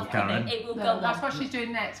that now, I'll Karen. commit, it will go No, that's on. what she's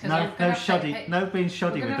doing next. 'cause No, we're no gonna have to shoddy, take- no being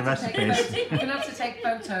shoddy we're with the gonna have to take recipes. We're going to have to take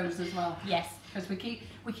photos as well. Yes. Because we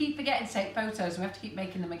keep forgetting to take photos. We have to keep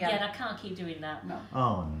making them again. Yeah, and I can't keep doing that. No.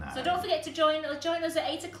 Oh no. So don't forget to join us at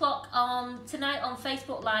 8 o'clock tonight on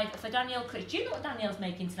Facebook Live for Danielle Chris. Do you know what Danielle's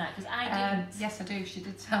making tonight? Because I didn't. Yes, I do. She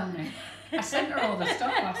did tell me. I sent her all the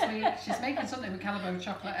stuff last week. She's making something with Calibo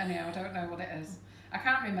chocolate anyhow. I don't know what it is. I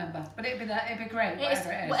can't remember, but it'd be great,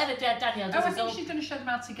 whatever it is. Whatever Danielle does. Oh, I is think all- she's going to show them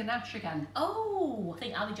how to ganache again. Oh, I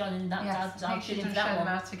think I'll be joining that. Yes, I I'll think she's tune going into to show that them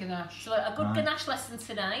one. how to ganache. So a good Right. ganache lesson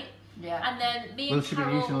tonight, Yeah. and then me Will and she be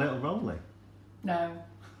Carol. using a little roller? No.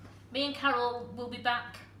 Me and Carol will be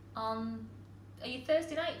back on. Are you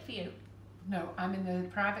Thursday night for you? No, I'm in the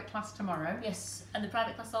private class tomorrow, Yes, and the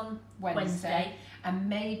private class on Wednesday, and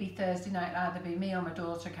maybe Thursday night, either be me or my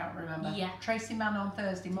daughter, I can't remember. Yeah. Tracy Mann on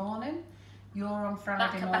Thursday morning, you're on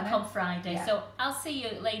Friday morning. Back on Friday. Yeah. So I'll see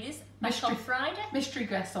you, ladies, back on Friday. Mystery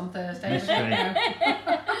guest on Thursday. Mystery. There we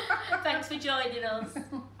go. Thanks for joining us.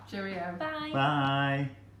 Cheerio. Bye. Bye.